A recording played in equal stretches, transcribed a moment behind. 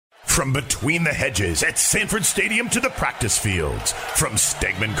From between the hedges at Sanford Stadium to the practice fields, from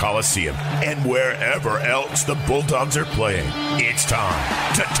Stegman Coliseum and wherever else the Bulldogs are playing, it's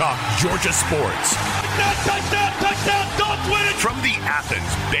time to talk Georgia sports. Touchdown, touchdown, Dogs win it! From the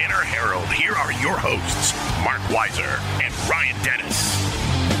Athens Banner Herald, here are your hosts, Mark Weiser and Ryan Dennis.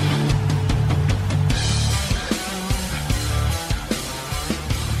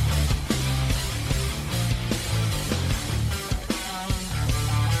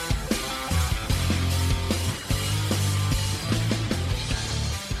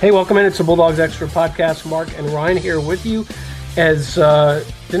 Hey, welcome in. It's the Bulldogs Extra Podcast. Mark and Ryan here with you. As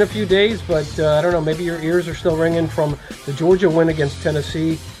been a few days, but I don't know, maybe your ears are still ringing from the Georgia win against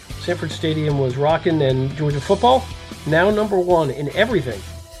Tennessee. Sanford Stadium was rocking, and Georgia football now number one in everything.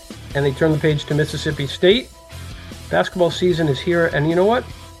 And they turn the page to Mississippi State. Basketball season is here, and you know what?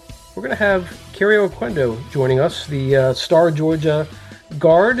 We're going to have Kario Oquendo joining us, the star Georgia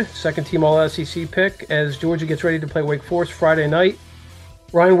guard, second-team All-SEC pick, as Georgia gets ready to play Wake Forest Friday night.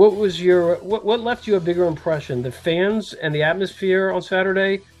 Ryan, what left you a bigger impression, the fans and the atmosphere on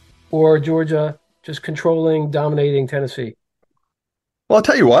Saturday, or Georgia just controlling, dominating Tennessee? Well, I'll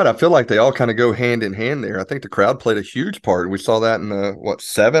tell you what, I feel like they all kind of go hand in hand there. I think the crowd played a huge part. We saw that in the,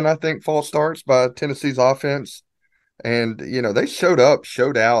 7, I think, false starts by Tennessee's offense. And, they showed up,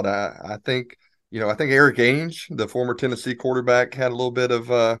 showed out. I think Eric Ainge, the former Tennessee quarterback, had a little bit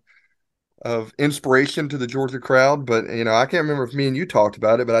of inspiration to the Georgia crowd. But, I can't remember if me and you talked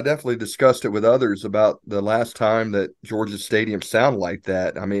about it, but I definitely discussed it with others about the last time that Georgia Stadium sounded like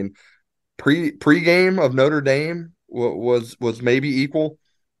that. I mean, pre-game of Notre Dame was maybe equal.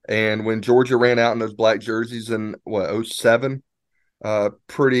 And when Georgia ran out in those black jerseys in, 07,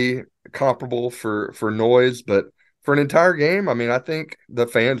 pretty comparable for noise. But for an entire game, I mean, I think the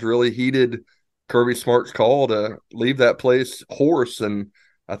fans really heeded Kirby Smart's call to leave that place hoarse, and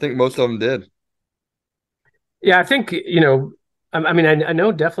I think most of them did. Yeah, I think, I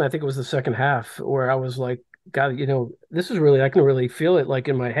know definitely, I think it was the second half where I was like, God, this is really, I can really feel it like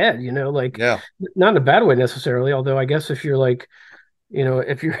in my head, Yeah. not in a bad way necessarily, although I guess if you're like,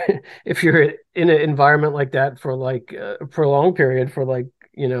 if you're if you're in an environment like that for like a prolonged period for like,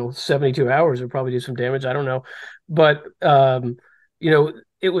 72 hours, it would probably do some damage. I don't know. But,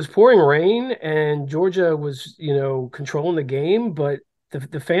 it was pouring rain and Georgia was, controlling the game, but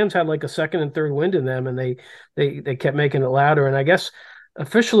the fans had like a second and third wind in them, and they kept making it louder. And I guess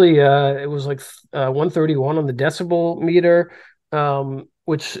officially it was like 131 on the decibel meter,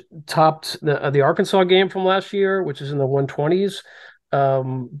 which topped the Arkansas game from last year, which is in the 120s.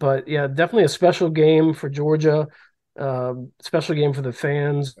 But yeah, definitely a special game for Georgia, special game for the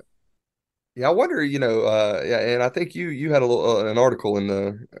fans. Yeah, I wonder, and I think you had an article in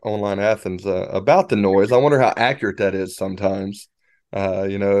the Online Athens about the noise. I wonder how accurate that is sometimes.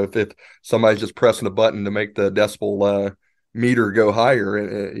 If somebody's just pressing a button to make the decibel meter go higher,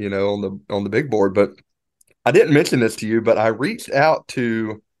 on the big board. But I didn't mention this to you, but I reached out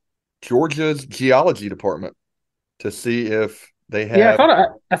to Georgia's geology department to see if they have. Yeah,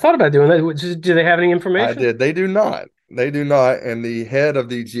 I thought about doing that. Do they have any information? I did. They do not. And the head of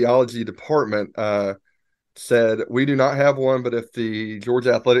the geology department said, "We do not have one, but if the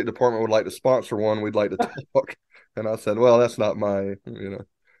Georgia Athletic Department would like to sponsor one, we'd like to talk." And I said, "Well, that's not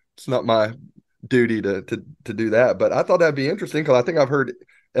it's not my duty to do that." But I thought that'd be interesting because I think I've heard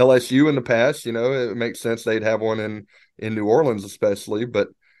LSU in the past. It makes sense they'd have one in New Orleans, especially. But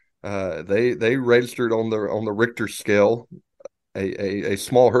they registered on the Richter scale a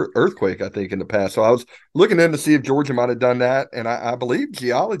small earthquake, I think, in the past. So I was looking in to see if Georgia might have done that, and I believe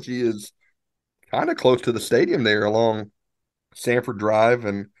geology is kind of close to the stadium there along Sanford Drive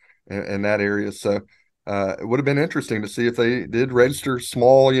and that area. So it would have been interesting to see if they did register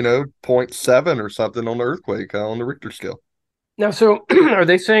small, 0.7 or something on the earthquake on the Richter scale. Now, so are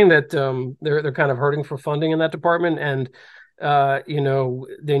they saying that they're kind of hurting for funding in that department, and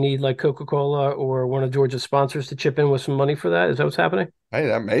they need like Coca-Cola or one of Georgia's sponsors to chip in with some money for that? Is that what's happening? Hey,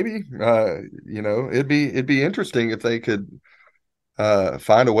 that maybe. It'd be interesting if they could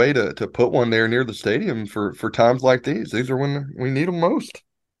find a way to put one there near the stadium for times like these. These are when we need them most.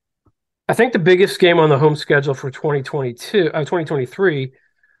 I think the biggest game on the home schedule for 2023,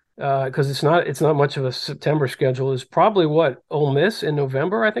 because it's not much of a September schedule, is probably Ole Miss in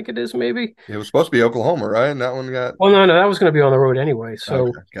November. I think it is, maybe. It was supposed to be Oklahoma, right? And that one got. Well, no, that was going to be on the road anyway. So,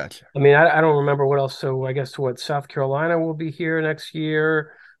 okay, gotcha. I mean, I don't remember what else. So, I guess South Carolina will be here next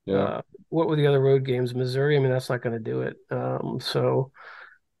year. Yeah. What were the other road games? Missouri. I mean, that's not going to do it. So,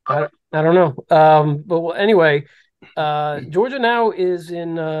 I don't know. But anyway, Georgia now is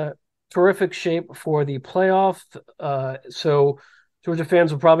in terrific shape for the playoff. So Georgia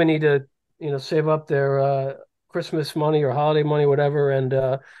fans will probably need to, save up their Christmas money or holiday money, whatever,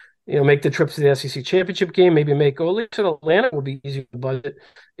 and make the trips to the SEC championship game. Maybe make, or at least in Atlanta will be easy to budget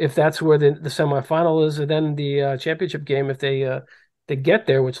if that's where the semifinal is, and then the championship game if they get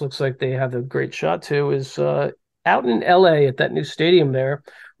there, which looks like they have a great shot to, is out in LA at that new stadium there.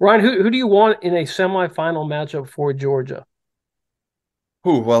 Ryan, who do you want in a semifinal matchup for Georgia?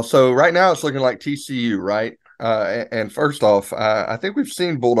 Ooh, well, so right now it's looking like TCU, right? And first off, I think we've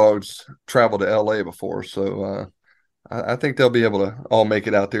seen Bulldogs travel to LA before, so I think they'll be able to all make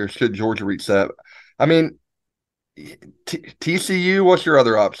it out there should Georgia reach that. I mean, TCU, what's your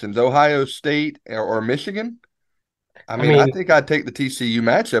other options? Ohio State or Michigan? I I mean, I mean, think I'd take the TCU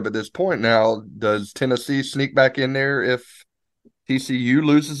matchup at this point. Now, does Tennessee sneak back in there if TCU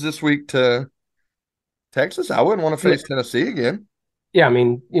loses this week to Texas? I wouldn't want to yeah, face Tennessee again. yeah, I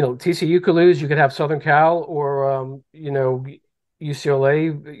mean, TCU could lose. You could have Southern Cal or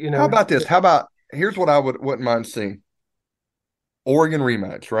UCLA. How about this? How about here's what I wouldn't mind seeing. Oregon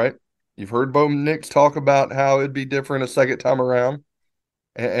rematch, right? You've heard Bo Nix talk about how it'd be different a second time around.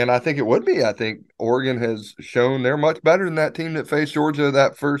 And I think it would be. I think Oregon has shown they're much better than that team that faced Georgia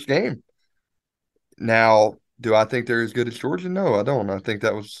that first game. Now, do I think they're as good as Georgia? No, I don't. I think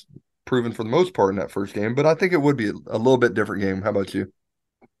that was proven for the most part in that first game, but I think it would be a little bit different game. How about you?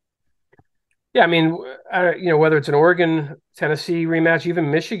 Yeah, I mean, whether it's an Oregon Tennessee rematch,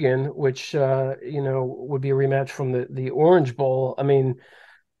 even Michigan, which would be a rematch from the Orange Bowl. I mean,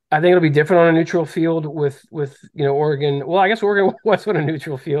 I think it'll be different on a neutral field with Oregon. Well, I guess Oregon was on a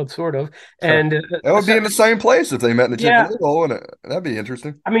neutral field, sort of, and That would be in the same place if they met in the yeah, Chick-fil-A Bowl, and that'd be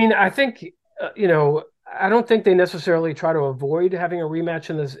interesting. I mean, I think I don't think they necessarily try to avoid having a rematch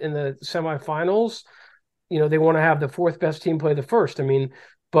in the semifinals. They want to have the fourth best team play the first. I mean,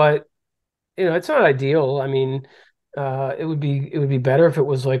 but it's not ideal. I mean, it would be better if it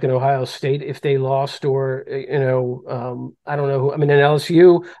was like an Ohio State if they lost, or I don't know. I mean, an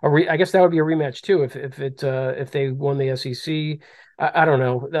LSU, I guess that would be a rematch too if they won the SEC. I don't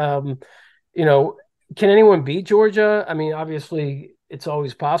know. You know, can anyone beat Georgia? I mean, obviously, it's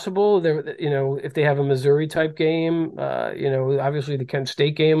always possible. If they have a Missouri type game, obviously the Kent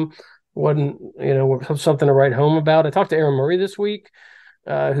State game wasn't, something to write home about. I talked to Aaron Murray this week,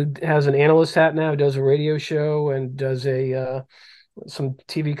 who has an analyst hat now, does a radio show and does some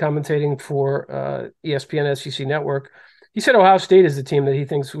TV commentating for ESPN SEC Network. He said Ohio State is the team that he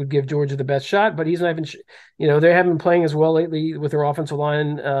thinks would give Georgia the best shot, but he's not even, they haven't been playing as well lately with their offensive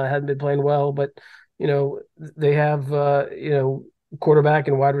line, hadn't been playing well, but, they have, quarterback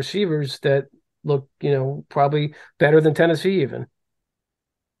and wide receivers that look, probably better than Tennessee even.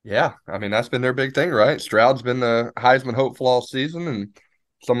 Yeah, I mean that's been their big thing, right? Stroud's been the Heisman hopeful all season, and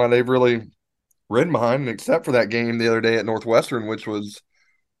somebody they've really ridden behind, except for that game the other day at Northwestern, which was,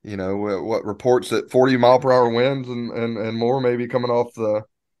 what reports at 40-mile-per-hour winds and more maybe coming off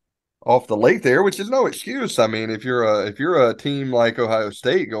the lake there, which is no excuse. I mean, if you're a team like Ohio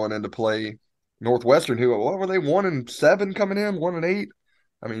State going into play Northwestern, who what were they 1-7 coming in, 1-8?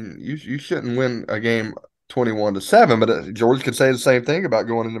 I mean, you shouldn't win a game 21-7, but George could say the same thing about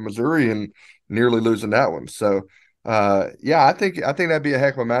going into Missouri and nearly losing that one. So, yeah, I think that'd be a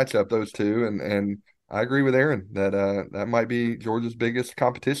heck of a matchup, those two, and I agree with Aaron that that might be Georgia's biggest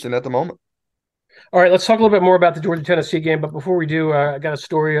competition at the moment. All right, let's talk a little bit more about the Georgia Tennessee game. But before we do, I got a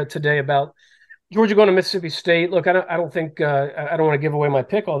story today about Georgia going to Mississippi State. Look, I don't think I don't want to give away my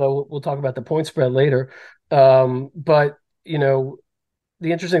pick, although we'll talk about the point spread later. But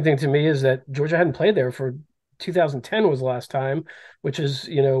the interesting thing to me is that Georgia hadn't played there for 2010 was the last time, which is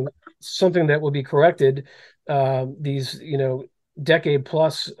something that will be corrected. These decade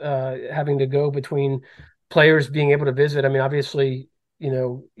plus having to go between players being able to visit. I mean, obviously,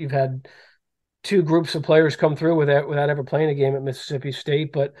 you've had two groups of players come through without ever playing a game at Mississippi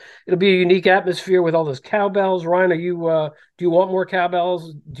State, but it'll be a unique atmosphere with all those cowbells. Ryan, do you want more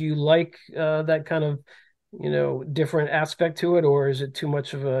cowbells? Do you like that kind of different aspect to it, or is it too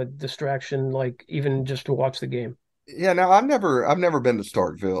much of a distraction, like even just to watch the game? Yeah, now I've never been to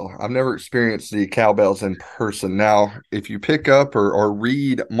Starkville. I've never experienced the cowbells in person. Now, if you pick up or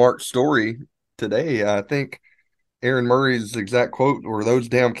read Mark's story today, I think Aaron Murray's exact quote were those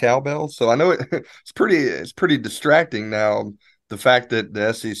damn cowbells. So I know it's pretty distracting now. The fact that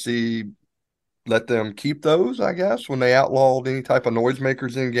the SEC let them keep those, I guess, when they outlawed any type of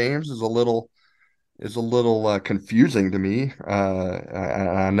noisemakers in games is a little confusing to me.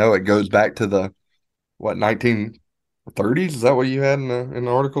 I know it goes back to the 1930s. Is that what you had in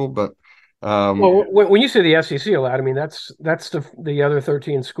the article? But Um, Well, when you say the SEC allowed, I mean that's the other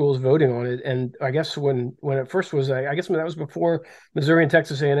 13 schools voting on it, and I guess when it first was, I guess when that was before Missouri and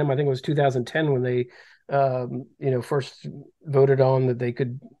Texas A&M. I think it was 2010 when they, first voted on that they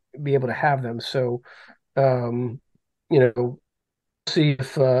could be able to have them. So, um, you know, see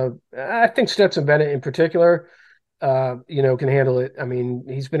if I think Stetson Bennett in particular, can handle it. I mean,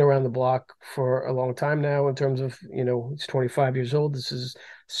 he's been around the block for a long time now in terms of, he's 25 years old. This is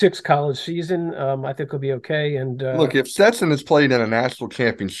sixth college season. I think he'll be okay. And Look, if Stetson has played in a national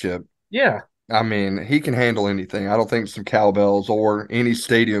championship, yeah, I mean, he can handle anything. I don't think some cowbells or any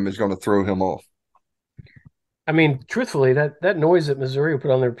stadium is going to throw him off. I mean, truthfully, that noise that Missouri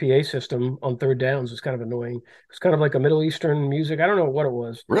put on their PA system on third downs was kind of annoying. It's kind of like a Middle Eastern music. I don't know what it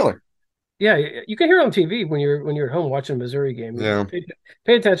was. Really? Yeah, you can hear it on TV when you're at home watching a Missouri game. Yeah.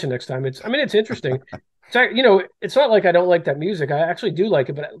 Pay attention next time. It's interesting. It's not like I don't like that music. I actually do like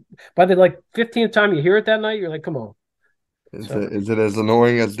it, but by the like 15th time you hear it that night, you're like, come on. Is So, it as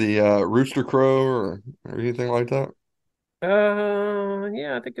annoying as the rooster crow or anything like that?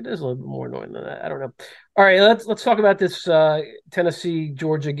 yeah, I think it is a little bit more annoying than that. I don't know. All right, let's talk about this Tennessee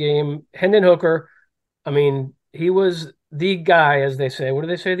Georgia game. Hendon Hooker. I mean, he was the guy, as they say. What do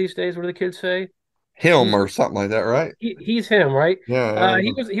they say these days? What do the kids say? Him He's or something like that, right? he's him, right? Yeah, I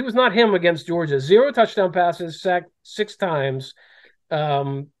don't know. He was not him against Georgia. Zero touchdown passes, sacked six times.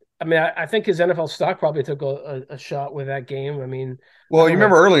 I mean, I think his NFL stock probably took a shot with that game. I mean, I Well, you don't know.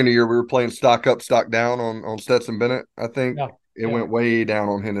 remember early in the year we were playing stock up, stock down on Stetson Bennett. I think Yeah, it yeah, went way down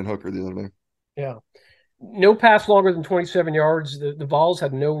on Hendon Hooker the other day. yeah. No pass longer than 27 yards. The Vols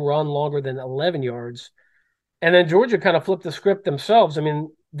had no run longer than 11 yards. And then Georgia kind of flipped the script themselves. I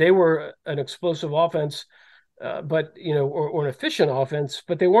mean, they were an explosive offense, but or an efficient offense,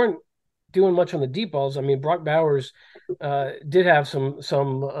 but they weren't doing much on the deep balls. I mean, Brock Bowers did have some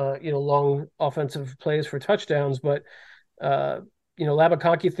long offensive plays for touchdowns, but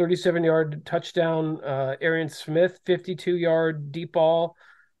Labaconki 37-yard touchdown, Arian Smith 52-yard deep ball,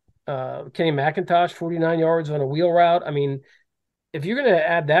 Kenny McIntosh 49 yards on a wheel route. I mean, if you're going to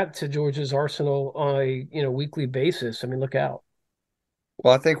add that to Georgia's arsenal on a weekly basis, I mean, look out.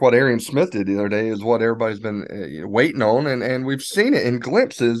 Well, I think what Arian Smith did the other day is what everybody's been waiting on, and we've seen it in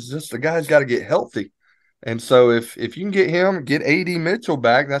glimpses. Just the guy's got to get healthy, and so if you can get him, get AD Mitchell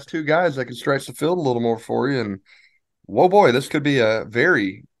back, that's two guys that can stretch the field a little more for you. And whoa, boy, this could be a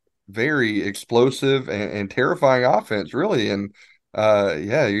very, very explosive and terrifying offense, really. And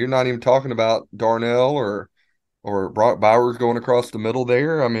yeah, you're not even talking about Darnell or Brock Bowers going across the middle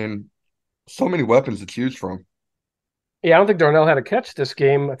there. I mean, so many weapons to choose from. Yeah, I don't think Darnell had a catch this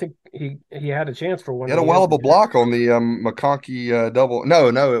game. I think he had a chance for He one, had and a he well had of a block on the McConkey double. No,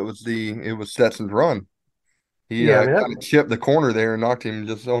 it was Stetson's run. He yeah. I mean kind of chipped the corner there and knocked him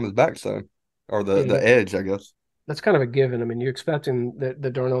just on his backside or the yeah, edge, I guess. that's kind of a given. I mean, you're expecting that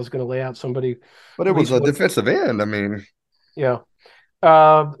Darnell's going to lay out somebody But it at was least a one. defensive end. I mean, Yeah.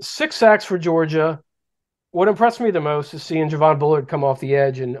 Six sacks for Georgia. What impressed me the most is seeing Javon Bullard come off the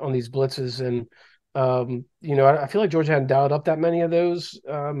edge and on these blitzes. And, I feel like Georgia hadn't dialed up that many of those,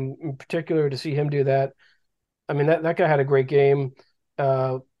 in particular to see him do that. I mean, that guy had a great game.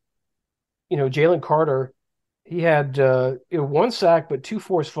 Uh, Jalen Carter, he had one sack, but two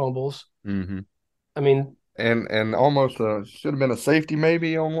forced fumbles. mhm. I mean, And almost should have been a safety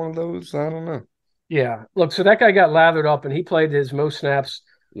maybe on one of those. I don't know. yeah. Look, so that guy got lathered up and he played his most snaps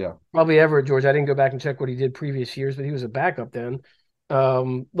Yeah. probably ever at Georgia. I didn't go back and check what he did previous years, but he was a backup then.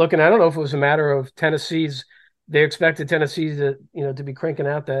 Look, and I don't know if it was a matter of they expected Tennessee to be cranking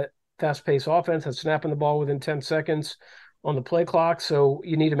out that fast-paced offense and snapping the ball within 10 seconds on the play clock. So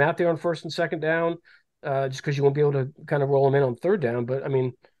you need him out there on first and second down, just because you won't be able to kind of roll him in on third down. But I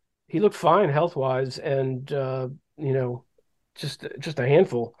mean, he looked fine health-wise, and just a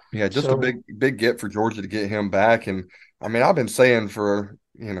handful. Yeah, just a So big get for Georgia to get him back. And I mean, I've been saying for,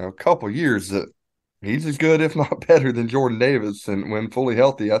 a couple years that he's as good, if not better, than Jordan Davis. And when fully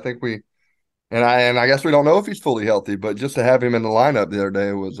healthy, I think I guess we don't know if he's fully healthy, but just to have him in the lineup the other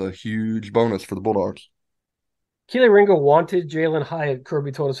day was a huge bonus for the Bulldogs. Keely Ringo wanted Jalen Hyatt.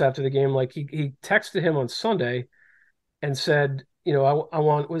 Kirby told us after the game, like he texted him on Sunday and said, I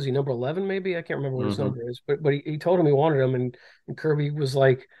want, was he number 11 maybe? I can't remember what his Hmm. number is, but he told him he wanted him, and Kirby was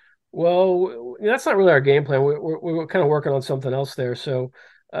like, well, that's not really our game plan. We're kind of working on something else there. So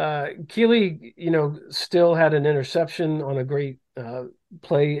Keely, still had an interception on a great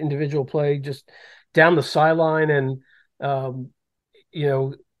individual play, just down the sideline, and um, you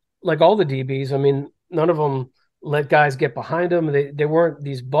know, like all the DBs. I mean, none of them let guys get behind him. They weren't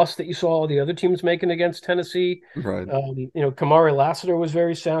these busts that you saw all the other teams making against Tennessee. Right. Kamari Lassiter was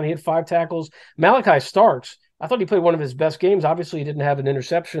very sound. He had 5 tackles. Malachi Starks, I thought he played one of his best games. Obviously, he didn't have an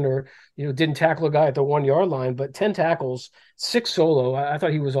interception or didn't tackle a guy at the 1 yard line, but 10 tackles, 6 solo. I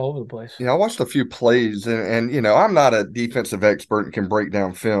thought he was all over the place. I watched a few plays, and I'm not a defensive expert and can break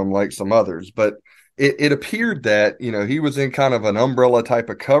down film like some others, but it appeared that he was in kind of an umbrella type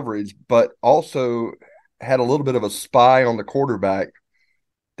of coverage, but also had a little bit of a spy on the quarterback.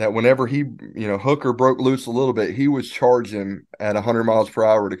 That whenever he, Hooker broke loose a little bit, he was charging at 100 miles per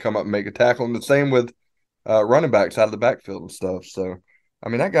hour to come up and make a tackle. And the same with running backs out of the backfield and stuff. So, I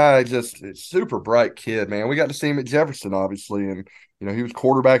mean, that guy just is super bright kid, man. We got to see him at Jefferson, obviously, and he was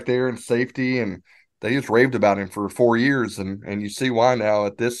quarterback there and safety, and they just raved about him for 4 years, and you see why now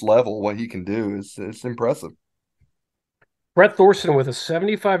at this level what he can do is it's impressive. Brett Thorson with a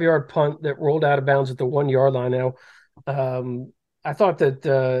 75-yard punt that rolled out of bounds at the 1 yard line. Now, I thought that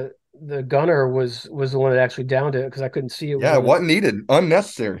the gunner was the one that actually downed it because I couldn't see it. Yeah, it wasn't needed,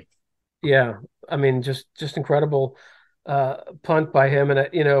 unnecessary. Yeah, I mean, just incredible punt by him,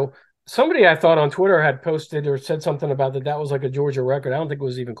 and somebody I thought on Twitter had posted or said something about that was like a Georgia record. I don't think it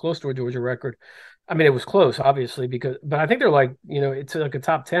was even close to a Georgia record. I mean, it was close, obviously, but I think they're like it's like a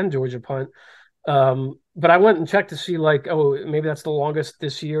top 10 Georgia punt. But I went and checked to see like, oh, maybe that's the longest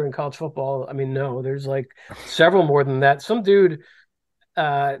this year in college football. I mean, no, there's like several more than that. Some dude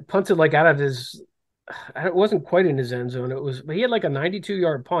punted like out of his, it wasn't quite in his end zone. But he had like a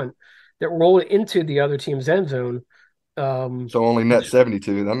 92-yard punt that rolled into the other team's end zone. So only net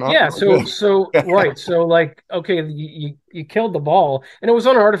 72. Yeah, so right. So like, okay, you killed the ball, and it was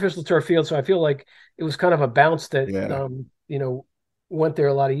on an artificial turf field, so I feel like it was kind of a bounce that yeah. went there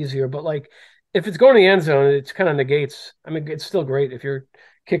a lot easier. But like if it's going to the end zone, it's kind of negates. I mean, it's still great if you're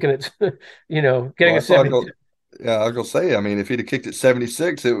kicking it, getting a 70. Yeah, I was gonna say. I mean, if he'd have kicked it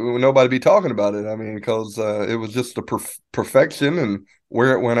 76, nobody be talking about it. I mean, because it was just the perfection and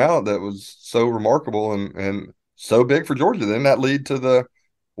where it went out that was so remarkable and so big for Georgia. Then that led to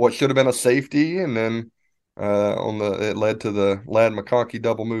what should have been a safety, and then it led to the Ladd McConkey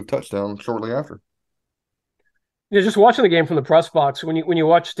double move touchdown shortly after. Just watching the game from the press box when you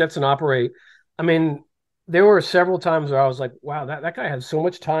watch Stetson operate, I mean, there were several times where I was like, wow, that guy has so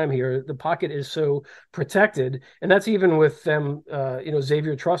much time here. The pocket is so protected. And that's even with them,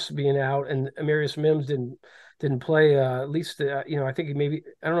 Xavier Truss being out and Amarius Mims didn't play. At least, I think I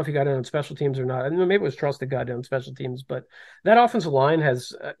don't know if he got in on special teams or not. I mean, maybe it was Truss that got in on special teams, but that offensive line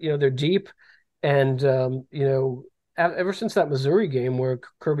has, they're deep. And, ever since that Missouri game where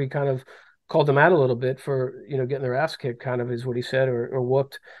Kirby kind of called them out a little bit for, getting their ass kicked, kind of is what he said, or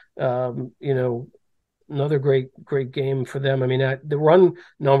whooped, another great game for them. I mean, the run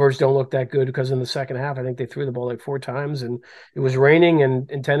numbers don't look that good because in the second half, I think they threw the ball like 4 times, and it was raining,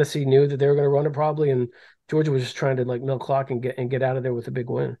 and Tennessee knew that they were going to run it probably, and Georgia was just trying to like milk clock and get out of there with a big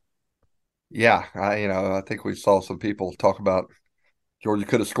win. Yeah, I think we saw some people talk about Georgia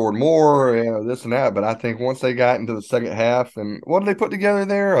could have scored more, this and that, but I think once they got into the second half, and what did they put together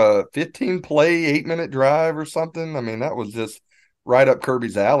there? A 15-play, 8-minute drive or something. I mean, that was just right up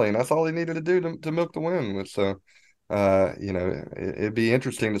Kirby's alley, and that's all he needed to do to milk the win. So, it'd be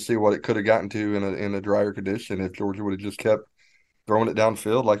interesting to see what it could have gotten to in a drier condition if Georgia would have just kept throwing it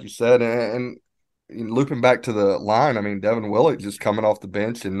downfield, like you said. And looping back to the line, I mean, Devin Willock just coming off the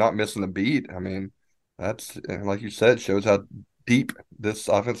bench and not missing a beat. I mean, that's, like you said, shows how deep this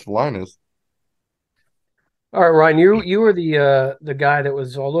offensive line is. All right, Ryan, you were the guy that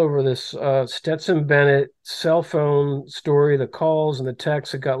was all over this Stetson Bennett cell phone story, the calls and the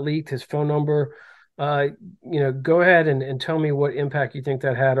texts that got leaked, his phone number. Go ahead and tell me what impact you think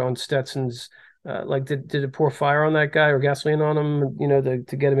that had on Stetson's. Did it pour fire on that guy or gasoline on him?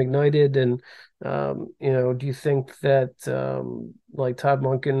 To get him ignited, and do you think that Todd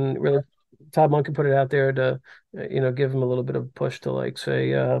Monken put it out there to give him a little bit of push to like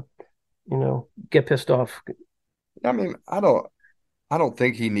say get pissed off? I mean, I don't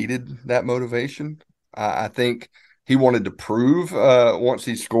think he needed that motivation. I think he wanted to prove once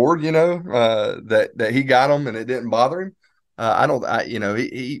he scored, that he got him and it didn't bother him.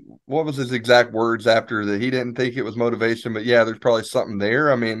 He what was his exact words after that? He didn't think it was motivation, but yeah, there's probably something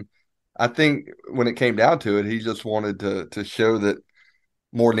there. I mean, I think when it came down to it, he just wanted to show that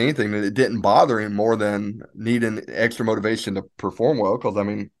more than anything that it didn't bother him more than needing extra motivation to perform well. Because I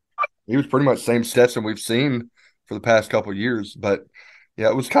mean, he was pretty much the same Stetson we've seen for the past couple of years. But yeah,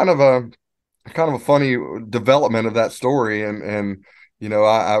 it was kind of a funny development of that story, and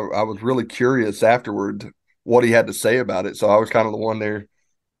I was really curious afterward what he had to say about it. So I was kind of the one there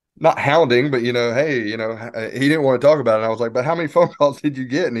not hounding, but hey, he didn't want to talk about it. And I was like, but how many phone calls did you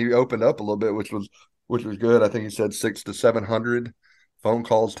get? And he opened up a little bit, which was good. I think he said 600 to 700 phone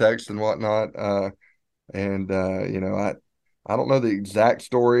calls, texts, and whatnot. I don't know the exact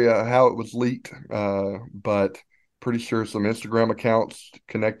story how it was leaked, but pretty sure some Instagram accounts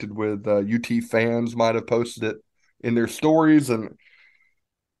connected with UT fans might have posted it in their stories, and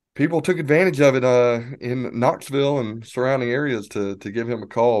people took advantage of it in Knoxville and surrounding areas to give him a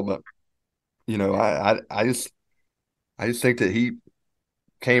call. But I just think that he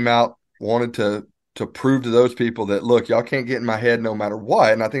came out, wanted to prove to those people that, look, y'all can't get in my head no matter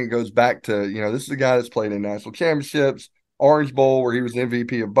what. And I think it goes back to, this is a guy that's played in national championships, Orange Bowl, where he was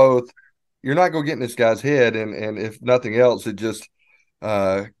MVP of both. You're not going to get in this guy's head. And if nothing else, it just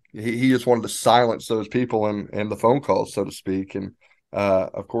he just wanted to silence those people and the phone calls, so to speak. And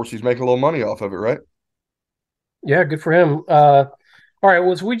of course, he's making a little money off of it, right? Yeah, good for him. All right,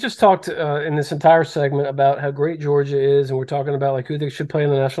 well, so we just talked in this entire segment about how great Georgia is, and we're talking about like who they should play in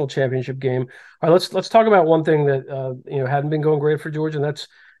the national championship game. All right, let's talk about one thing that hadn't been going great for Georgia, and that's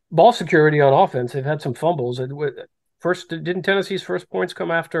ball security on offense. They've had some fumbles. First, didn't Tennessee's first points come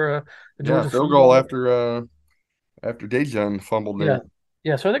after a Yeah, Georgia field field goal goal? after Dejan fumbled Yeah, there.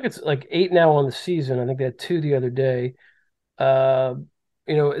 yeah. So I think it's like 8 now on the season. I think they had 2 the other day. Uh,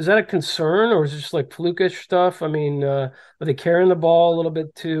 is that a concern or is it just like flukish stuff? I mean, are they carrying the ball a little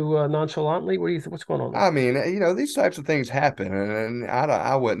bit too nonchalantly? What do you think? What's going on there? I mean, these types of things happen, and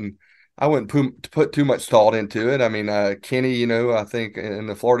I wouldn't put too much thought into it. I mean, Kenny, I think in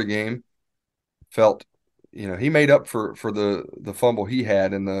the Florida game felt, he made up for the fumble he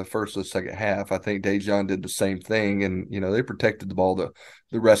had in the first or second half. I think Dejan did the same thing, and they protected the ball the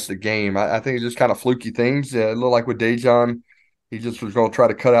rest of the game. I think it's just kind of fluky things. It looked like with Dejan, he just was going to try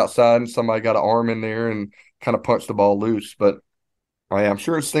to cut outside, and somebody got an arm in there and kind of punched the ball loose, but. I'm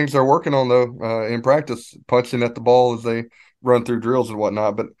sure it's things they're working on though in practice, punching at the ball as they run through drills and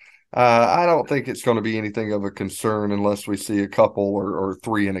whatnot. But I don't think it's going to be anything of a concern unless we see a couple or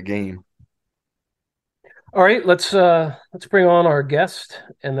three in a game. All right, let's bring on our guest,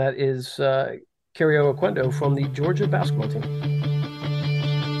 and that is Kario Oquendo from the Georgia basketball team.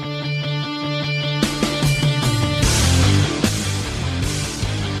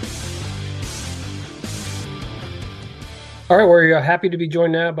 All right, we're happy to be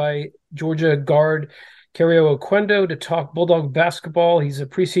joined now by Georgia guard Kario Oquendo to talk Bulldog basketball. He's a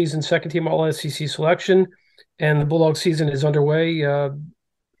preseason second-team All-SEC selection, and the Bulldog season is underway.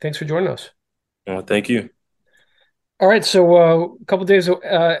 Thanks for joining us. Thank you. All right, so a couple days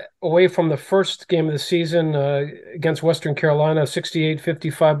away from the first game of the season against Western Carolina,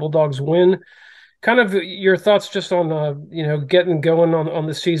 68-55 Bulldogs win. Kind of your thoughts just on getting going on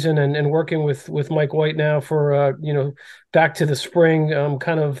the season and working with Mike White now for back to the spring.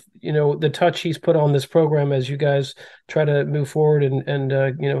 Kind of the touch he's put on this program as you guys try to move forward and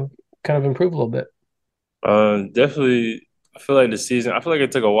kind of improve a little bit. Definitely, I feel like the season. I feel like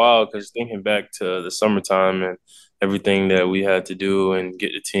it took a while because thinking back to the summertime and everything that we had to do and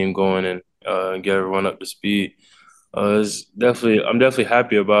get the team going and get everyone up to speed. I'm definitely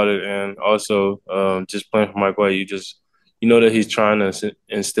happy about it, and also just playing for Mike White. You know that he's trying to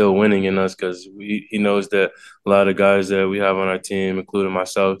instill winning in us because he knows that a lot of guys that we have on our team, including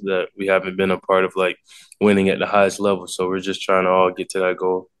myself, that we haven't been a part of like winning at the highest level. So we're just trying to all get to that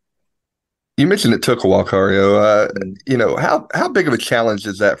goal. You mentioned it took a while, Cario. How big of a challenge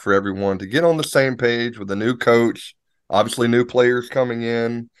is that for everyone to get on the same page with a new coach, obviously new players coming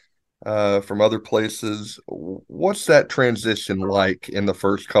in from other places? What's that transition like in the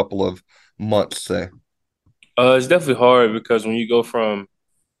first couple of months, say? It's definitely hard because when you go from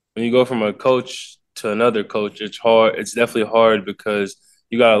a coach to another coach, it's hard. It's definitely hard because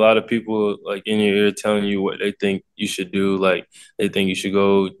you got a lot of people like in your ear telling you what they think you should do. Like they think you should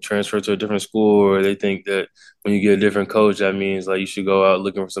go transfer to a different school, or they think that when you get a different coach, that means like you should go out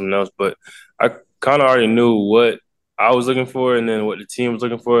looking for something else. But I kind of already knew what I was looking for, and then what the team was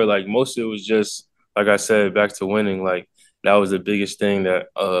looking for. Like most of it was just like I said, back to winning. Like that was the biggest thing that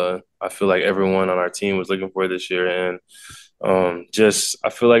I feel like everyone on our team was looking for this year, and just I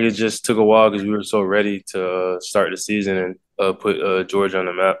feel like it just took a while because we were so ready to start the season and put Georgia on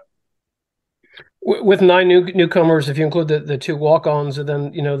the map. With 9 newcomers, if you include the 2 walk-ons, and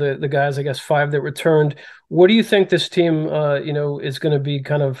then the guys, I guess 5 that returned, what do you think this team is going to be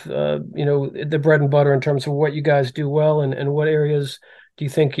kind of the bread and butter in terms of what you guys do well, and what areas do you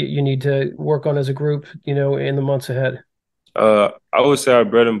think you need to work on as a group in the months ahead? I would say our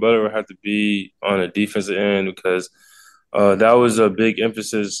bread and butter would have to be on the defensive end because that was a big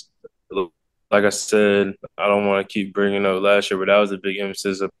emphasis. Like I said, I don't want to keep bringing up last year, but that was a big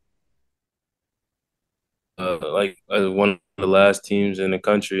emphasis one of the last teams in the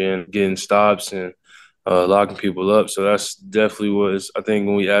country and getting stops and locking people up. So that's definitely was I think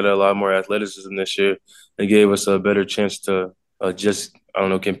when we added a lot more athleticism this year, it gave us a better chance to just I don't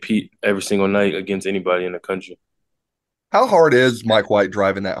know compete every single night against anybody in the country. How hard is Mike White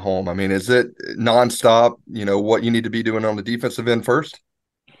driving that home? I mean, is it nonstop? What you need to be doing on the defensive end first?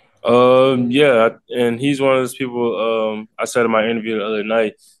 Yeah, and he's one of those people. I said in my interview the other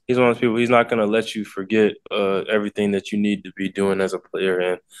night, he's one of those people. He's not gonna let you forget everything that you need to be doing as a player,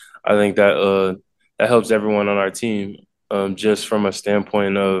 and I think that helps everyone on our team. Just from a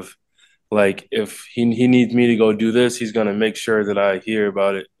standpoint of like if he needs me to go do this, he's gonna make sure that I hear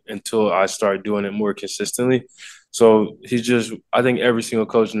about it until I start doing it more consistently. So he's just. I think every single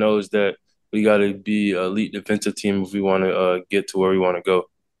coach knows that we got to be an elite defensive team if we want to get to where we want to go.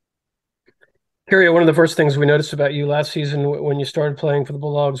 Kario, one of the first things we noticed about you last season when you started playing for the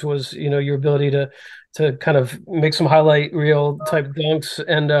Bulldogs was, your ability to kind of make some highlight reel type dunks.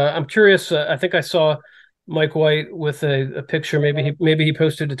 And I'm curious. I think I saw Mike White with a picture. Maybe he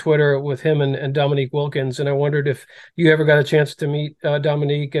posted to Twitter with him and Dominique Wilkins. And I wondered if you ever got a chance to meet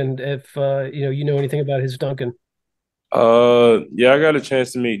Dominique and if you know anything about his dunking. Yeah, I got a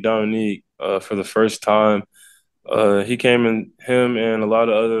chance to meet Dominique for the first time. He came in, him and a lot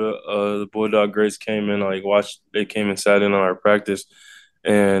of other the Bulldog greats came in, like watched. They came and sat in on our practice.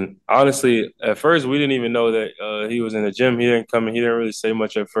 And honestly, at first we didn't even know that he was in the gym. He didn't come in. He didn't really say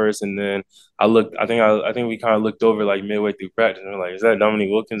much at first. And then I looked. I think we kind of looked over like midway through practice. And we're like, "Is that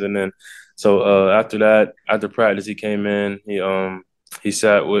Dominique Wilkins?" And then so after that, after practice, he came in.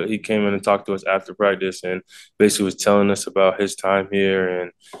 He came in and talked to us after practice and basically was telling us about his time here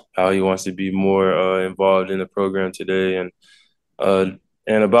and how he wants to be more involved in the program today uh,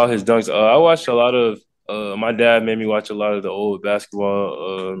 and about his dunks. I watched a lot of. My dad made me watch a lot of the old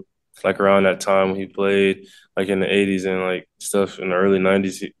basketball, like around that time when he played, like in the '80s and like stuff in the early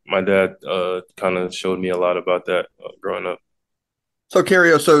 '90s. My dad kind of showed me a lot about that growing up. So,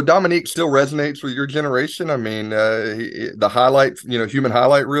 Cario, so Dominique still resonates with your generation. I mean, the highlight, human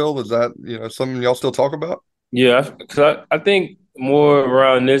highlight reel, is that, something y'all still talk about? Yeah, because I think more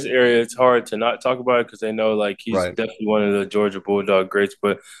around this area, it's hard to not talk about it because they know like he's Right. definitely one of the Georgia Bulldog greats.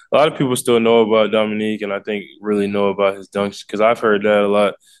 But a lot of people still know about Dominique, and I think really know about his dunks because I've heard that a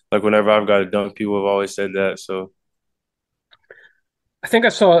lot. Like whenever I've got a dunk, people have always said that. So I think I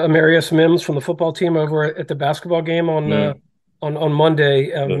saw Amarius Mims from the football team over at the basketball game on mm, on Monday,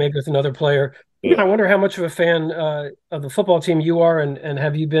 yeah, maybe with another player. yeah. I wonder how much of a fan of the football team you are, and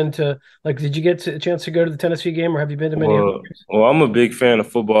have you been to did you get a chance to go to the Tennessee game, or have you been to many of the games? Well, I'm a big fan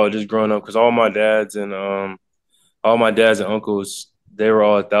of football just growing up because all my dads and uncles, they were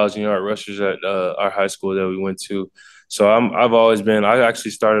all 1,000 yard rushers at our high school that we went to. So I've always been. I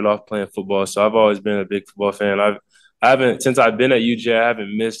actually started off playing football, so I've always been a big football fan. I haven't since I've been at UGA. I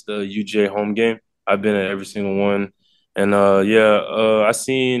haven't missed a UGA home game. I've been at every single one, and I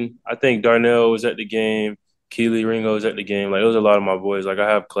think Darnell was at the game. Keely Ringo was at the game. Like it was a lot of my boys. Like I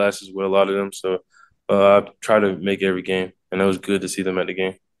have classes with a lot of them, so I try to make every game, and it was good to see them at the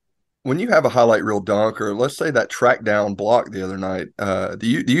game. When you have a highlight reel dunk, or let's say that track down block the other night, do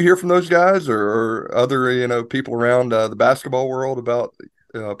you hear from those guys or other people around the basketball world about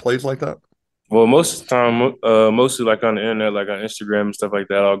plays like that? Well, most of the time, mostly like on the internet, like on Instagram and stuff like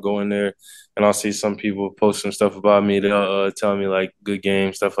that, I'll go in there and I'll see some people post some stuff about me. They'll tell me like good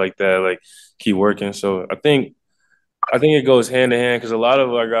game, stuff like that, like keep working. So I think it goes hand in hand because a lot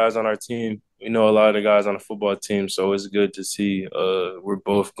of our guys on our team, we know a lot of the guys on the football team. So it's good to see we're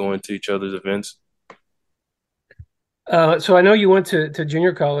both going to each other's events. So I know you went to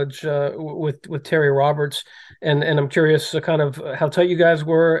junior college with Terry Roberts, and I'm curious kind of how tight you guys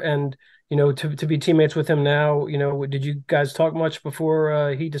were, and to be teammates with him now. Did you guys talk much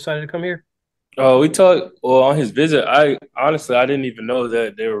before he decided to come here? We talked well on his visit. I honestly I didn't even know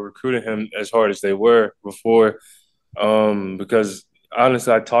that they were recruiting him as hard as they were before. Because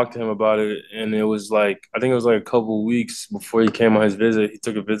honestly, I talked to him about it, and it was like I think it was like a couple weeks before he came on his visit. He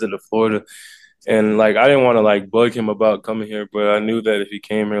took a visit to Florida, and like I didn't want to like bug him about coming here, but I knew that if he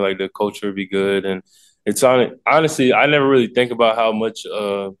came here, like the culture would be good. And it's honestly, I never really think about how much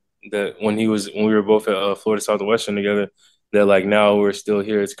that when we were both at Florida Southwestern together, that like now we're still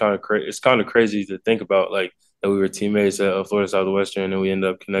here. It's kind of crazy to think about like that we were teammates at Florida Southwestern and we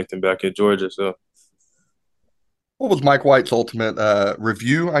ended up connecting back at Georgia. So. What was Mike White's ultimate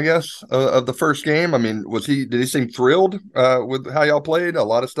review, I guess, of the first game? I mean, did he seem thrilled with how y'all played? A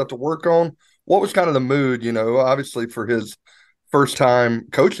lot of stuff to work on. What was kind of the mood, obviously for his first time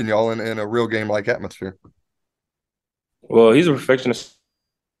coaching y'all in a real game like atmosphere? Well, he's a perfectionist.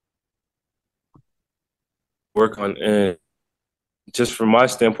 work on. And just from my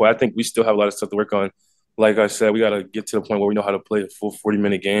standpoint, I think we still have a lot of stuff to work on. Like I said, we got to get to the point where we know how to play a full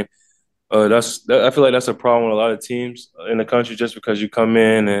 40-minute game. I feel like that's a problem with a lot of teams in the country, just because you come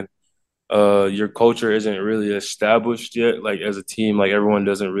in and your culture isn't really established yet. Like as a team, like everyone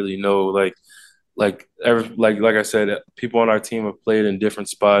doesn't really know. Like I said, people on our team have played in different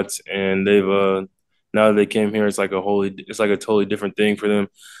spots, and they've now that they came here, it's like a totally different thing for them.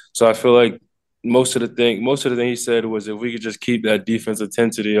 So I feel like most of the thing he said was if we could just keep that defense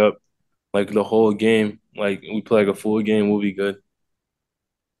intensity up like the whole game, like we play like a full game, we'll be good.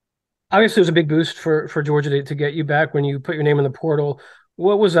 Obviously, it was a big boost for Georgia to get you back when you put your name in the portal.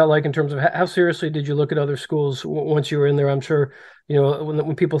 What was that like in terms of how seriously did you look at other schools once you were in there? I'm sure,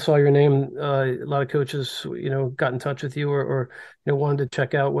 when people saw your name, a lot of coaches, got in touch with you or wanted to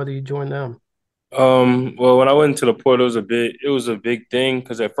check out whether you joined them. Well, when I went into the portal, it was a big thing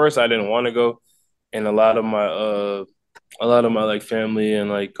because at first I didn't want to go, and a lot of my like family and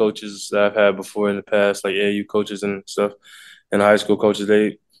like coaches that I've had before in the past, like AAU coaches and stuff, and high school coaches,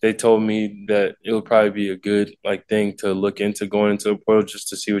 they told me that it would probably be a good like thing to look into going into a portal just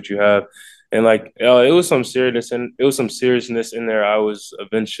to see what you have, and like it was some seriousness in there. I was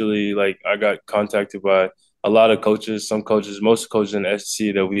eventually like I got contacted by a lot of coaches, some coaches, most coaches in the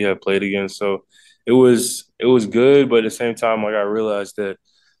SEC that we have played against, so it was good, but at the same time, like I realized that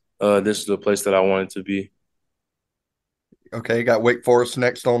this is the place that I wanted to be. Okay, you got Wake Forest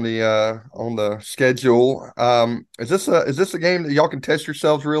next on the schedule. Is this a game that y'all can test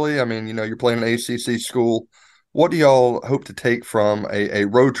yourselves really? I mean, you're playing an ACC school. What do y'all hope to take from a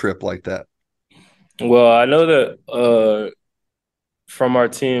road trip like that? Well, I know that from our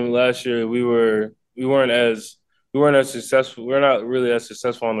team last year, we weren't as successful. We're not really as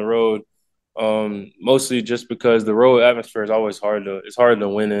successful on the road. Mostly just because the road atmosphere is always hard to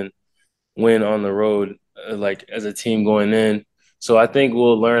win on the road, like as a team going in. So I think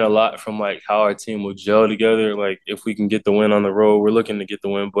we'll learn a lot from like how our team will gel together. Like if we can get the win on the road, we're looking to get the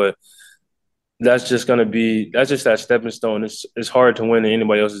win, but that's just that stepping stone. It's hard to win in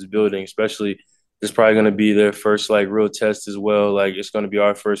anybody else's building, especially it's probably gonna be their first like real test as well. Like it's gonna be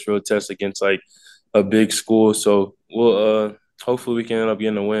our first real test against like a big school. So we'll hopefully we can end up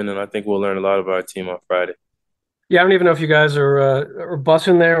getting a win, and I think we'll learn a lot about our team on Friday. Yeah, I don't even know if you guys are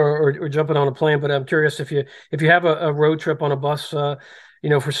busing there or jumping on a plane, but I'm curious if you have a road trip on a bus,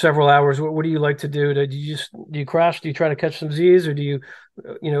 for several hours. What do you like to do? Do you crash? Do you try to catch some Z's, or do you,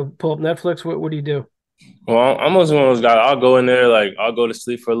 pull up Netflix? What do you do? Well, I'm also one of those guys. I'll go in there, like I'll go to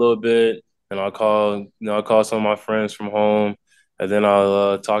sleep for a little bit, and I'll call some of my friends from home, and then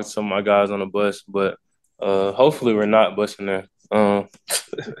I'll talk to some of my guys on the bus. But hopefully, we're not busing there.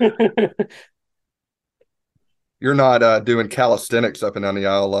 You're not doing calisthenics up and down the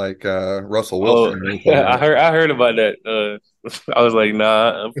aisle like Russell Oh, Wilson or anything, yeah, I right? heard I heard about that. I was like,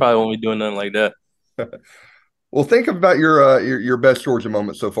 nah, I probably won't be doing nothing like that. Well, think about your best Georgia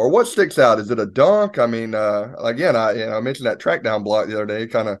moment so far. What sticks out? Is it a dunk? I mean, again, I mentioned that track down block the other day,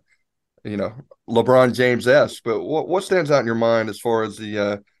 kind of you know LeBron James-esque. But what stands out in your mind as far as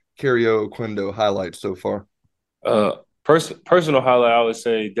the Kario Oquendo highlights so far? Uh, personal highlight, I would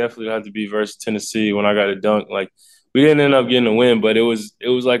say definitely have to be versus Tennessee when I got a dunk. Like we didn't end up getting a win, but it was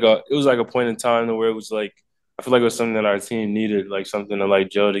like a point in time where it was like I feel like it was something that our team needed, like something to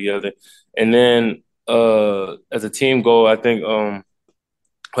like gel together. And then as a team goal, I think it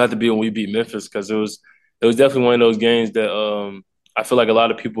had to be when we beat Memphis because it was definitely one of those games that I feel like a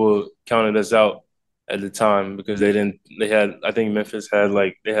lot of people counted us out at the time because they had I think Memphis had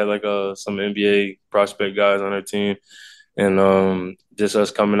some NBA prospect guys on their team, and just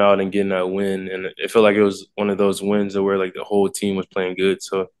us coming out and getting that win, and it felt like it was one of those wins where like the whole team was playing good.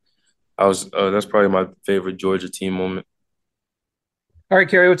 So I was that's probably my favorite Georgia team moment. All right,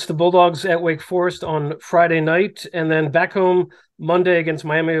 Kerry, it's the Bulldogs at Wake Forest on Friday night, and then back home Monday against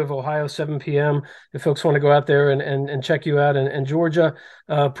Miami of Ohio, 7 p.m. If folks want to go out there and check you out and Georgia,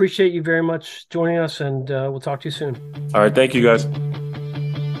 appreciate you very much joining us, and we'll talk to you soon. All right, thank you guys.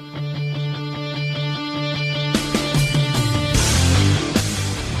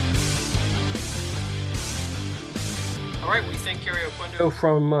 All right, we thank Kario Oquendo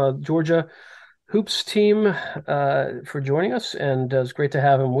from Georgia Hoops team for joining us, and it's great to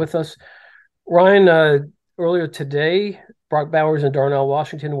have him with us. Ryan, earlier today, Brock Bowers and Darnell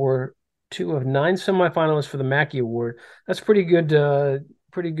Washington were two of nine semifinalists for the Mackey Award. That's pretty good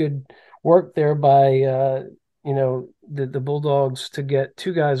work there by the Bulldogs to get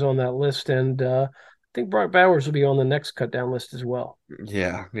two guys on that list, and I think Brock Bowers will be on the next cut down list as well.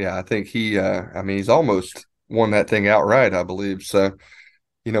 Yeah. I think I mean, he's almost won that thing outright, I believe. So,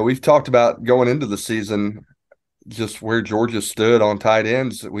 we've talked about going into the season just where Georgia stood on tight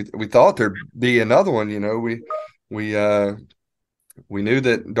ends, we thought there'd be another one. We we knew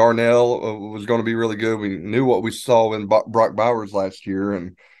that Darnell was going to be really good. We knew what we saw in Brock Bowers last year,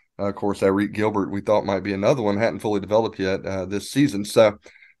 and of course, Eric Gilbert we thought might be another one. Hadn't fully developed yet this season. So,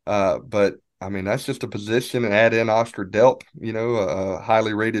 but I mean, that's just a position, and add in Oscar Delp, a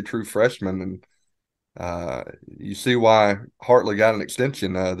highly rated true freshman, and you see why Hartley got an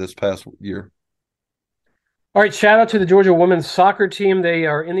extension this past year. All right, shout out to the Georgia women's soccer team. They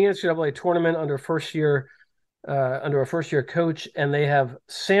are in the NCAA tournament under a first year coach, and they have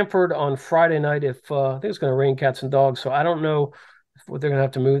Samford on Friday night. If I think it's going to rain cats and dogs, so I don't know if they're going to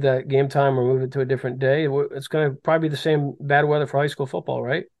have to move that game time or move it to a different day. It's going to probably be the same bad weather for high school football,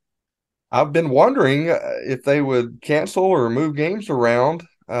 right? I've been wondering if they would cancel or move games around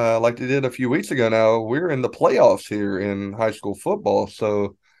like they did a few weeks ago. Now we're in the playoffs here in high school football,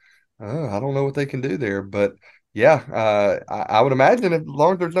 so I don't know what they can do there. But yeah, I would imagine as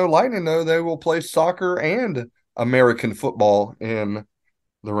long as there's no lightning, though, they will play soccer and American football in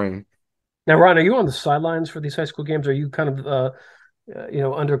the rain. Now, Ron, are you on the sidelines for these high school games? Are you kind of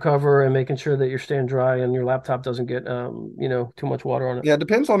undercover and making sure that you're staying dry and your laptop doesn't get too much water on it? Yeah, it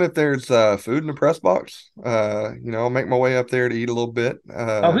depends on if there's food in the press box. I'll make my way up there to eat a little bit.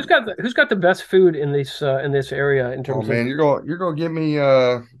 Who's got the best food in this area in Oh terms of? man, you're gonna give me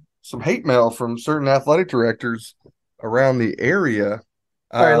some hate mail from certain athletic directors around the area.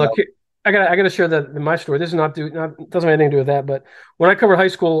 All right, Uh, look, I got to share my story. This is not doesn't have anything to do with that, but when I covered high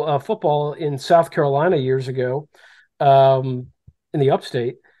school football in South Carolina years ago, um, in the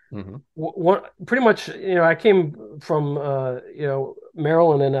upstate, mhm. pretty much, I came from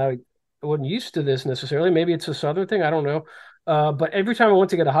Maryland, and I wasn't used to this necessarily. Maybe it's a Southern thing, I don't know. But every time I went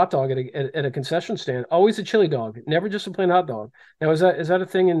to get a hot dog at a concession stand, always a chili dog, never just a plain hot dog. Now, is that a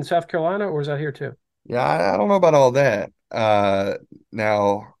thing in South Carolina, or is that here too? Yeah, I don't know about all that.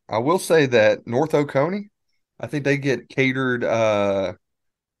 Now I will say that North Oconee, I think they get catered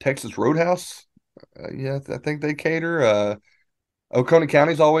Texas Roadhouse. Yeah, I think they cater. Oconee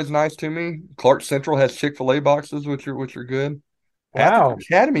County's always nice to me. Clark Central has Chick-fil-A boxes, which are good. Athens Wow.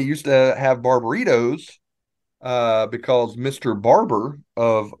 Academy used to have Barbaritos because Mr. Barber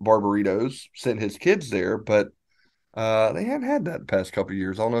of Barbaritos sent his kids there, but they hadn't had that the past couple of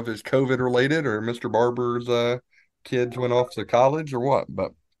years. I don't know if it's COVID related or Mr. Barber's kids went off to college or what,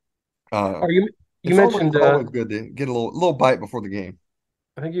 but uh, Are you it's always mentioned always good to get a little bite before the game.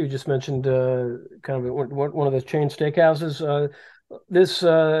 I think you just mentioned kind of one of the chain steakhouses. This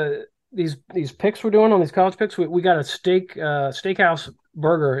these picks we're doing on these college picks, we got a steakhouse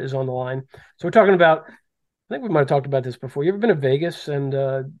burger is on the line. So we're talking about. I think we might have talked about this before. You ever been to Vegas and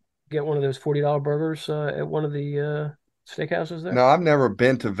get one of those $40 burgers at one of the steakhouses there? No, I've never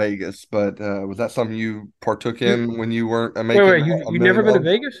been to Vegas, but was that something you partook You in when you weren't wait, making wait, you a you million never been to dollars?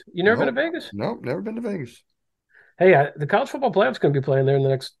 Vegas? You never been to Nope, Vegas? nope, never been to Vegas. Hey, the college football playoff's going to be playing there in the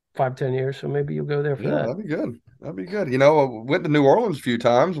next 5-10 years, so maybe you'll go there for Yeah, that. that'd be good. That'd be good. I went to New Orleans a few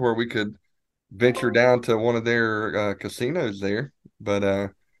times where we could venture down to one of their casinos there, but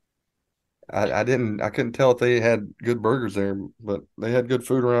I couldn't tell if they had good burgers there, but they had good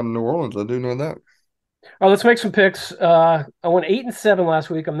food around New Orleans. I do know that. All right, let's make some picks. I went 8-7 last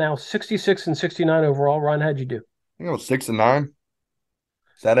week. I'm now 66-69 overall. Ryan, how'd you do? I think I was 6-9.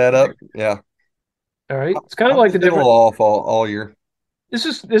 Does that add up? Yeah. All right, it's kind of I've like just the been a difference. little off all year. This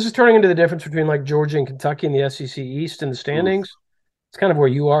is turning into the difference between like Georgia and Kentucky in the SEC East in the Oof. standings. It's kind of where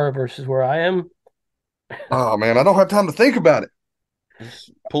you are versus where I am. Oh man, I don't have time to think about it.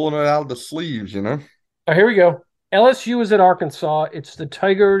 Just pulling it out of the sleeves. All right, here we go. LSU is at Arkansas. It's the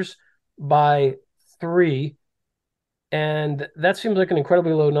Tigers by 3, and that seems like an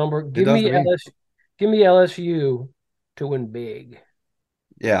incredibly low number. It does to me. Give me LSU to win big.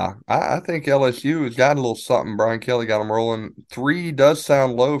 Yeah, I think LSU has got a little something. Brian Kelly got them rolling. 3 does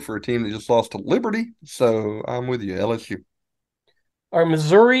sound low for a team that just lost to Liberty. So I'm with you, LSU. Our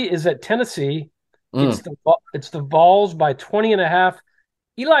Missouri is at Tennessee. Mm. It's the Vols by 20.5.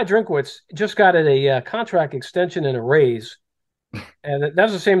 Eli Drinkwitz just got a contract extension and a raise, and that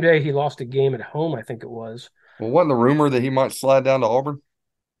was the same day he lost a game at home. I think it was. Well, wasn't the rumor that he might slide down to Auburn?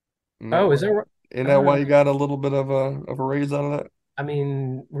 Isn't that Oh, is why, that right? isn't that Uh, why you got a little bit of a raise out of that? I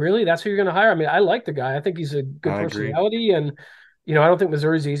mean, really, that's who you're going to hire? I mean, I like the guy. I think he's a good I agree. personality, and I don't think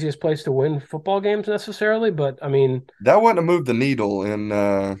Missouri's the easiest place to win football games necessarily. But I mean, That wouldn't have moved the needle. And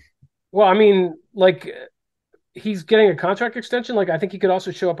well, I mean, like he's getting a contract extension. Like I think he could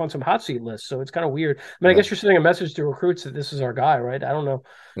also show up on some hot seat lists. So it's kind of weird. I mean, I yeah, guess you're sending a message to recruits that this is our guy, right? I don't know.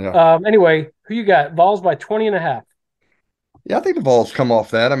 yeah. Anyway, who you got? Vols by 20.5. Yeah, I think the Vols come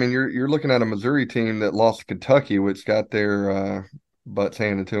off that. I mean, you're looking at a Missouri team that lost to Kentucky, which got their butts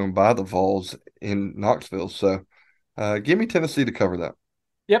handed to them by the Vols in Knoxville. So, give me Tennessee to cover that.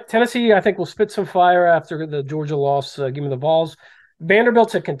 Yep, Tennessee, I think, will spit some fire after the Georgia loss. Give me the Vols.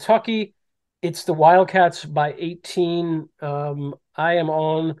 Vanderbilt at Kentucky. It's the Wildcats by 18. I am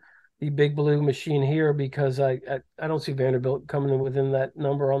on the Big Blue machine here because I don't see Vanderbilt coming within that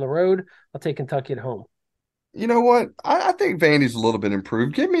number on the road. I'll take Kentucky at home. You know what? I think Vandy's a little bit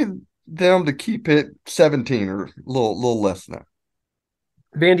improved. Give me them to keep it 17 or a little less than that.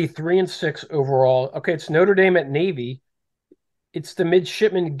 Vandy 3-6 overall. Okay, it's Notre Dame at Navy. It's the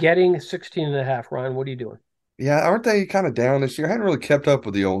midshipmen getting 16 and a half. Ryan, what are you doing? Yeah, aren't they kind of down this year? I hadn't really kept up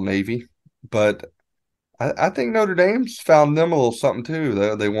with the old Navy, but I think Notre Dame's found them a little something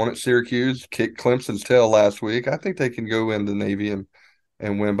too. They won at Syracuse, kicked Clemson's tail last week. I think they can go into Navy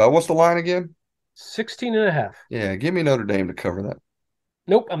and win. By what's the line again? 16 and a half. Yeah, give me Notre Dame to cover that.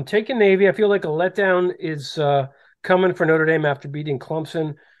 Nope, I'm taking Navy. I feel like a letdown is coming for Notre Dame after beating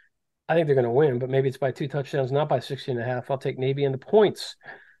Clemson. I think they're going to win, but maybe it's by 2 touchdowns, not by 16 and a half. I'll take Navy and the points.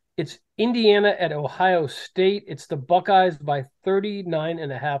 It's Indiana at Ohio State. It's the Buckeyes by 39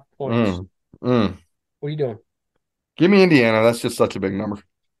 and a half points. Mm, mm. What are you doing? Give me Indiana. That's just such a big number.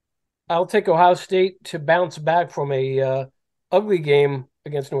 I'll take Ohio State to bounce back from a ugly game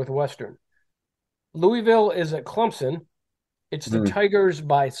against Northwestern. Louisville is at Clemson. It's the Mm. Tigers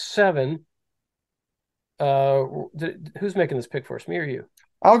by 7. Who's making this pick first, me or you?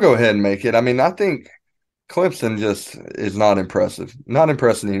 I'll go ahead and make it. I mean, I think Clemson just is not impressive. Not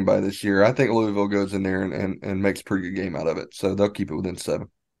impressing anybody this year. I think Louisville goes in there and makes a pretty good game out of it. So they'll keep it within 7.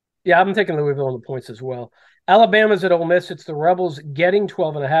 Yeah, I'm taking Louisville on the points as well. Alabama's at Ole Miss. It's the Rebels getting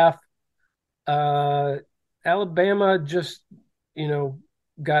 12 and a half. Alabama just, you know,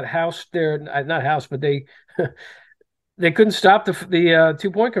 got housed there. Not housed, but they they couldn't stop the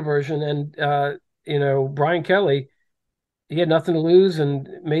 2-point conversion. And, Brian Kelly, he had nothing to lose and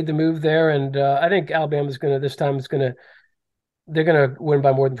made the move there. And I think Alabama's going to, this time, they're going to win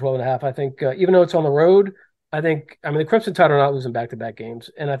by more than 12 and a half. I think, even though it's on the road, the Crimson Tide are not losing back-to-back games,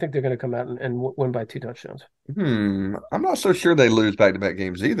 and I think they're going to come out and win by 2 touchdowns. I'm not so sure they lose back-to-back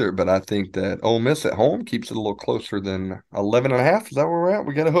games either, but I think that Ole Miss at home keeps it a little closer than 11 and a half. Is that where we're at?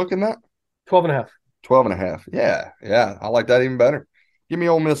 We got a hook in that? 12 and a half. 12 and a half. Yeah, yeah. I like that even better. Give me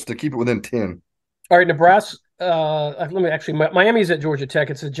Ole Miss to keep it within 10. All right, Nebraska. Let me actually. Miami's at Georgia Tech.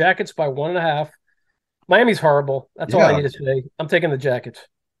 It's the Jackets by 1.5. Miami's horrible. That's all I Yeah. need to say. I'm taking the Jackets.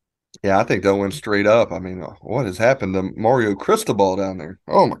 Yeah, I think they'll win straight up. I mean, what has happened to Mario Cristobal down there?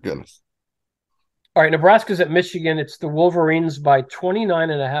 Oh, my goodness. All right, Nebraska's at Michigan. It's the Wolverines by 29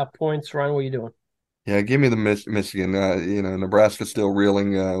 and a half points. Ryan, what are you doing? Yeah, give me the Michigan. Nebraska's still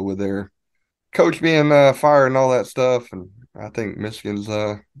reeling with their coach being fired and all that stuff. And I think Michigan's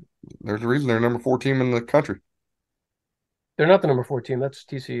there's a reason they're number 4 team in the country. They're not the number 4 team. That's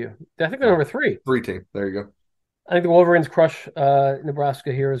TCU. I think they're number 3. 3 team. There you go. I think the Wolverines crush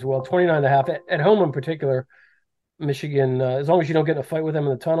Nebraska here as well. 29 and a half. At home in particular, Michigan, as long as you don't get in a fight with them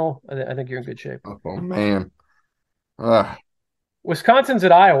in the tunnel, I think you're in good shape. Oh man. Ah, Wisconsin's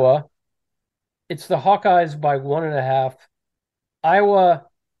at Iowa. It's the Hawkeyes by 1.5. Iowa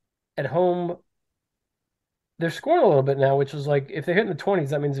at home, they're scoring a little bit now, which is like if they're hitting the 20s,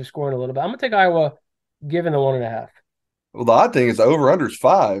 that means they're scoring a little bit. I'm gonna take Iowa given the 1.5. well, the odd thing is the over under is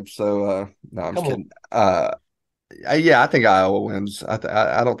 5. So no, I'm just Come kidding. Yeah, I think Iowa wins.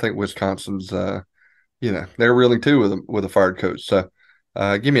 I don't think Wisconsin's. They're reeling too with a fired coach. So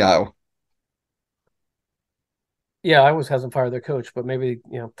give me Iowa. Yeah, Iowa hasn't fired their coach, but maybe,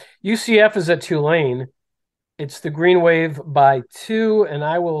 UCF is at Tulane. It's the Green Wave by 2, and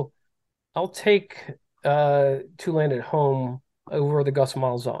I'll take Tulane at home over the Gus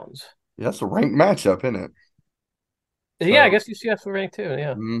Malzahn's. Yeah, that's a ranked matchup, isn't it? Yeah, I So, guess UCF's ranked too.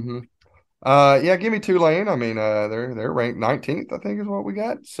 Yeah. hmm yeah, give me Tulane. I mean, they're ranked 19th, I think is what we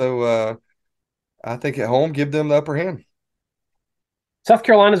got. So I think at home, give them the upper hand. South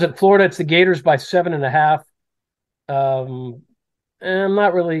Carolina's at Florida. It's the Gators by 7.5. And I'm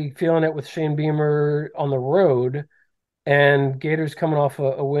not really feeling it with Shane Beamer on the road. And Gators coming off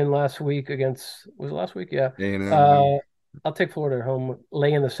a win last week against, was it last week? Yeah. And I'll take Florida at home,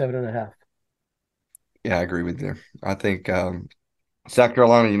 lay in the 7.5. yeah, I agree with you. I think South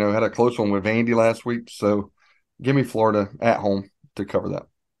Carolina, had a close one with Vandy last week. So give me Florida at home to cover that.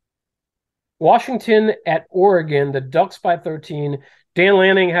 Washington at Oregon, the Ducks by 13. Dan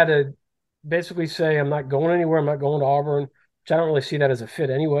Lanning had to basically say, I'm not going anywhere. I'm not going to Auburn, which I don't really see that as a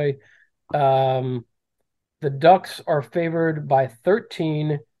fit anyway. The Ducks are favored by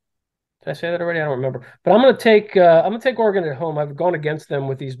 13. Did I say that already? I don't remember. But I'm gonna take Oregon at home. I've gone against them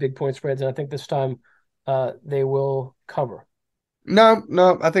with these big point spreads, and I think this time they will cover. No,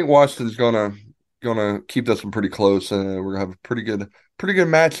 no, I think Washington's gonna keep this one pretty close, and we're gonna have a pretty good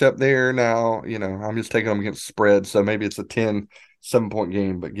matchup there. Now, I'm just taking them against spread, so maybe it's a 7-point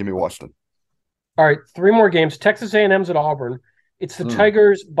game, but give me Washington. All right, three more games. Texas A&M's at Auburn. It's the Mm.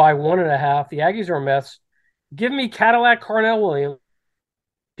 Tigers by 1.5. The Aggies are a mess. Give me Cadillac Carnell Williams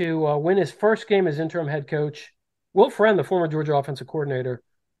to win his first game as interim head coach. Will Friend, the former Georgia offensive coordinator,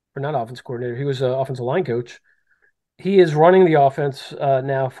 or not offensive coordinator, he was an offensive line coach. He is running the offense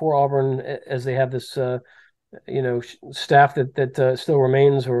now for Auburn as they have this, staff that still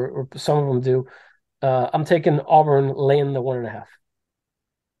remains, or some of them do. I'm taking Auburn laying the 1.5.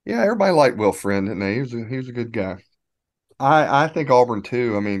 Yeah, everybody liked Will Friend, didn't they? He was a good guy. I think Auburn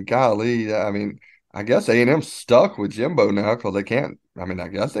too. I mean, golly, I mean, I guess A&M's stuck with Jimbo now because they can't. I mean, I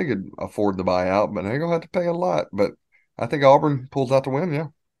guess they could afford the buyout, but they're gonna have to pay a lot. But I think Auburn pulls out the win. Yeah,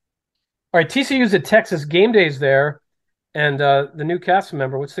 All right, TCU's at Texas. Game day's there, and the new cast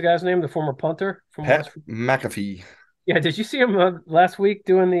member. What's the guy's name? The former punter from West. Pat McAfee, Yeah, did you see him last week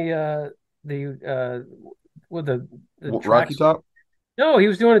doing the with the Rocky tracks? Top. No, he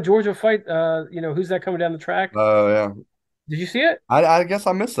was doing a Georgia fight. Who's that coming down the track? Oh yeah, Did you see it? I guess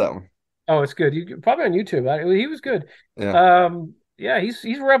I missed that one. Oh, it's good. You probably on YouTube. He was good. Yeah, Yeah, he's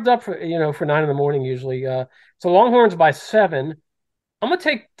revved up for 9 in the morning usually. So Longhorns by 7. I'm gonna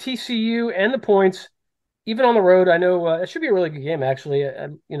take TCU and the points, even on the road. I know it should be a really good game actually.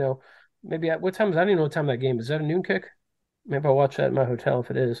 Maybe what time is? I don't even know what time that game is. Is that a noon kick? Maybe I'll watch that in my hotel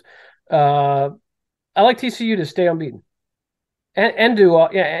if it is. Uh, I like TCU to stay unbeaten and do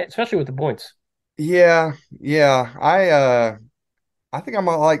yeah, especially with the points. yeah. I think I'm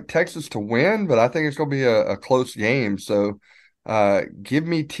gonna like Texas to win, but I think it's gonna be a close game. So, give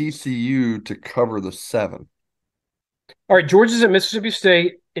me TCU to cover the 7. All right, Georgia's at Mississippi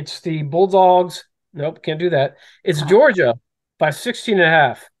State. It's the Bulldogs. Nope, can't do that. It's Georgia by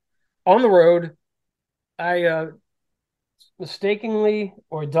 16.5 on the road. I mistakenly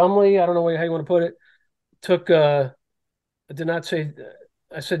or dumbly, I don't know how you want to put it, took I did not say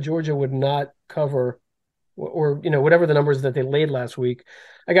I said Georgia would not cover or whatever the numbers that they laid last week.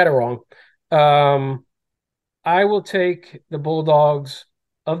 I got it wrong. Um, I will take the Bulldogs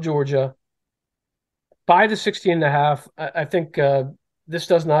of Georgia by the 16.5. I think this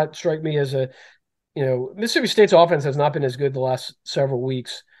does not strike me as Mississippi State's offense has not been as good the last several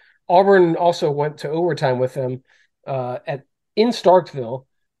weeks. Auburn also went to overtime with them at in Starkville.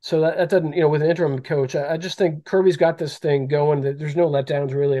 So that doesn't, with an interim coach, I just think Kirby's got this thing going. That there's no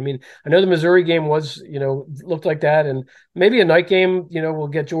letdowns really. I mean, I know the Missouri game was, looked like that, and maybe a night game, will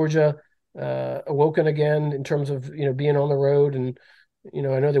get Georgia awoken again in terms of being on the road, and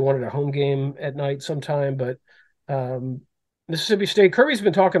I know they wanted a home game at night sometime, but um, Mississippi State, Kirby's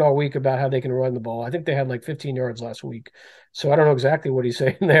been talking all week about how they can run the ball. I think they had like 15 yards last week. So I don't know exactly what he's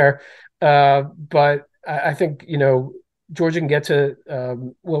saying there. But I think, Georgia can get to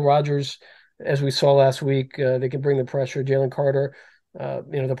Will Rogers, as we saw last week. They can bring the pressure. Jalen Carter,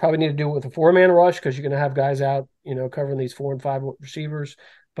 they'll probably need to do it with a 4-man rush because you're going to have guys out, covering these 4 and 5 receivers.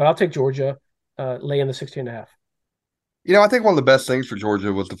 But I'll take Georgia, laying the 16.5. I think one of the best things for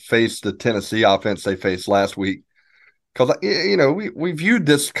Georgia was to face the Tennessee offense they faced last week. Because we viewed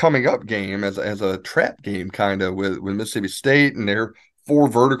this coming up game as a trap game kind of with Mississippi State and their 4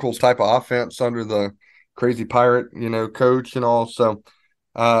 verticals type of offense under the crazy pirate coach and all. So,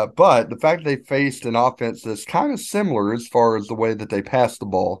 but the fact that they faced an offense that's kind of similar as far as the way that they pass the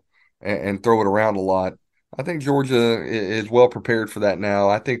ball and throw it around a lot, I think Georgia is well prepared for that now.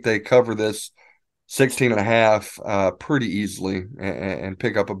 I think they cover this 16.5 pretty easily and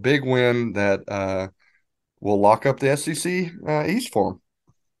pick up a big win that will lock up the SEC East for them.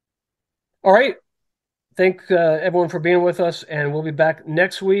 All right. Thank everyone for being with us, and we'll be back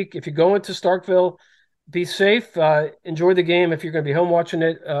next week. If you're going to Starkville, be safe. Enjoy the game. If you're going to be home watching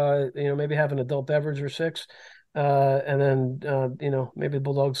it, maybe have an adult beverage or 6. And then, maybe the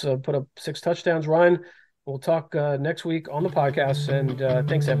Bulldogs put up 6 touchdowns. Ryan, we'll talk next week on the podcast, and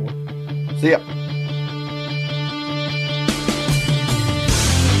thanks, everyone. See ya.